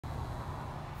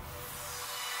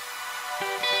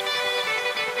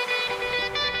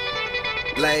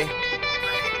Lay.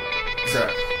 Sir.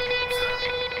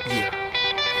 Yeah.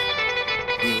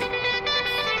 Yeah.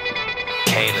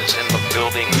 Kane is in the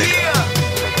building, nigga.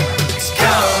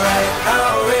 Alright,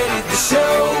 already the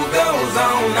show goes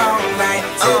on all night.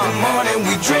 Till the morning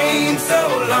we dream so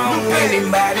long.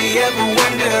 Anybody ever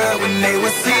wonder when they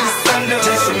will see the sun?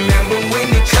 Just remember when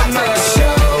you come up, the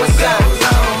show goes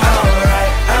on.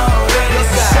 Alright, already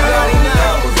the show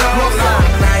goes on all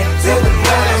night. Till the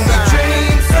morning we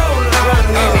dream so long.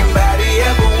 Anybody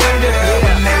ever wonder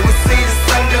when they will see the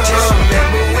sun? Just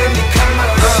remember when you come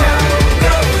up, the show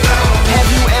goes on. Have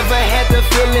you ever had the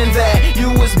feeling that you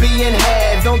was being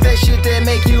had? Don't that shit that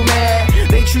make you mad?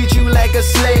 They treat you like a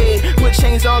slave, put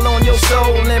chains all on your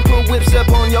soul and put whips up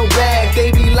on your back.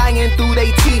 They be lying through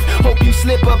they teeth, hope you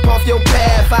slip up off your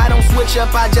path. I don't switch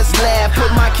up, I just laugh,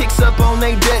 put my kicks up on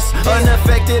they desk,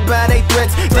 unaffected by they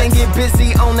threats. Then get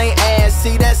busy on they ass.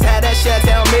 See, that's how that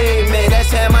Chi-Town made me. That's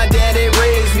how my daddy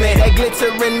raised me. That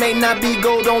glittering may not be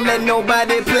gold, don't let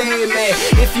nobody play me.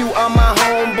 If you are my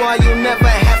homeboy, you never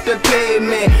have to pay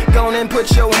me. Go and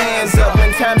put your hands up.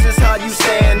 When times is hard, you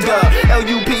stand up.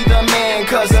 LUP the man,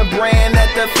 cause a brand that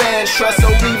the fans trust. So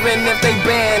even if they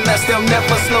ban us, they'll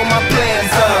never slow my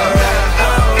plans up.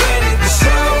 Already the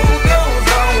show goes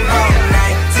on all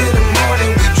night. Till the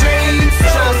morning we dream so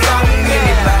long.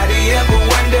 Anybody ever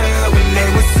wonder when they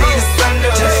will see the sun?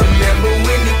 Just remember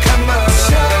when you come up, the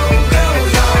show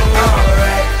goes on.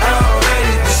 Alright,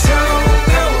 already the show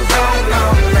goes on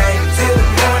all night. Till the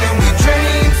morning we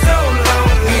dream so long.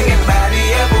 Anybody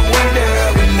ever wonder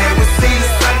when they will see the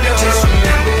sun? Just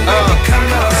remember when you come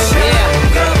up, the show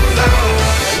goes on.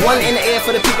 One in the air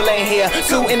for the people ain't here.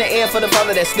 Two in the air for the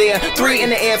father that's there. Three in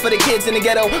the air for the kids in the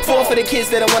ghetto. Four for the kids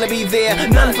that don't wanna be there.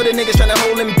 None for the niggas trying to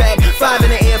hold him back. Five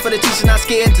in the air for the teacher not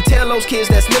scared to tell those kids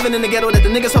that's living in the ghetto that the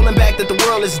niggas holding back, that the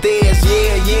world is theirs.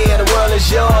 Yeah, yeah, the world is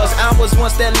yours. I was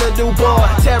once that little boy,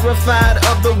 terrified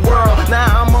of the world.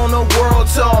 Now I'm on a world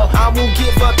tour. I will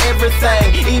give up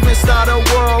everything, even start a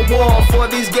world war. For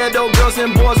these ghetto girls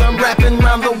and boys I'm rapping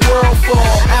around the world for.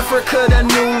 Africa to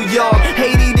New York,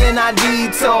 Haiti then I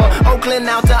detour. Oakland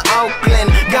out to Oakland,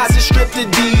 Gaza Strip to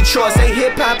Detroit. Say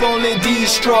hip-hop only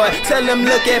destroy. Tell them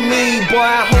look at me, boy.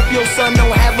 I hope your son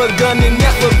don't have a gun and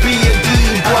never be a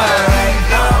D-boy. Alright,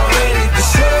 already the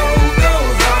show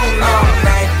goes on all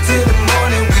night. Till the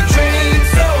morning we dream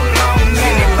so long.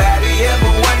 Anybody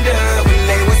ever wonder when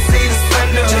they will see the sun?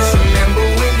 Just remember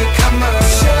when you come up, the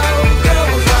show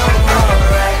goes on.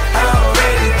 Alright,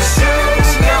 already the show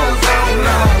goes on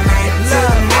all night. Till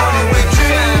the morning we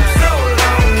dream so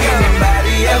long.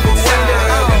 Anybody ever wonder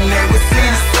when they will see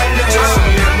the sun? Just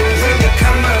remember when you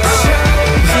come up, the show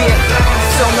goes on.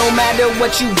 So no matter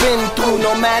what you've been through,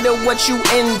 no matter what you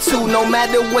into, no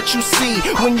matter what you see,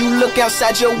 when you look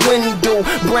outside your window,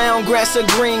 brown grass or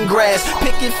green grass,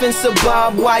 picket fence or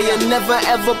barbed wire, never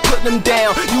ever put them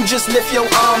down. You just lift your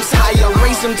arms higher,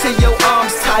 raise them till your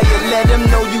arms tired. Let them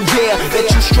know you there, that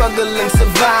you struggling,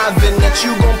 surviving, that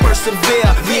you gon'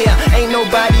 persevere. Yeah, ain't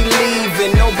nobody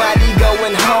leaving, nobody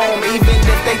going home. Even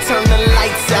if they turn the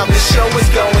lights out, the show is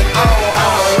going on.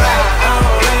 Alright.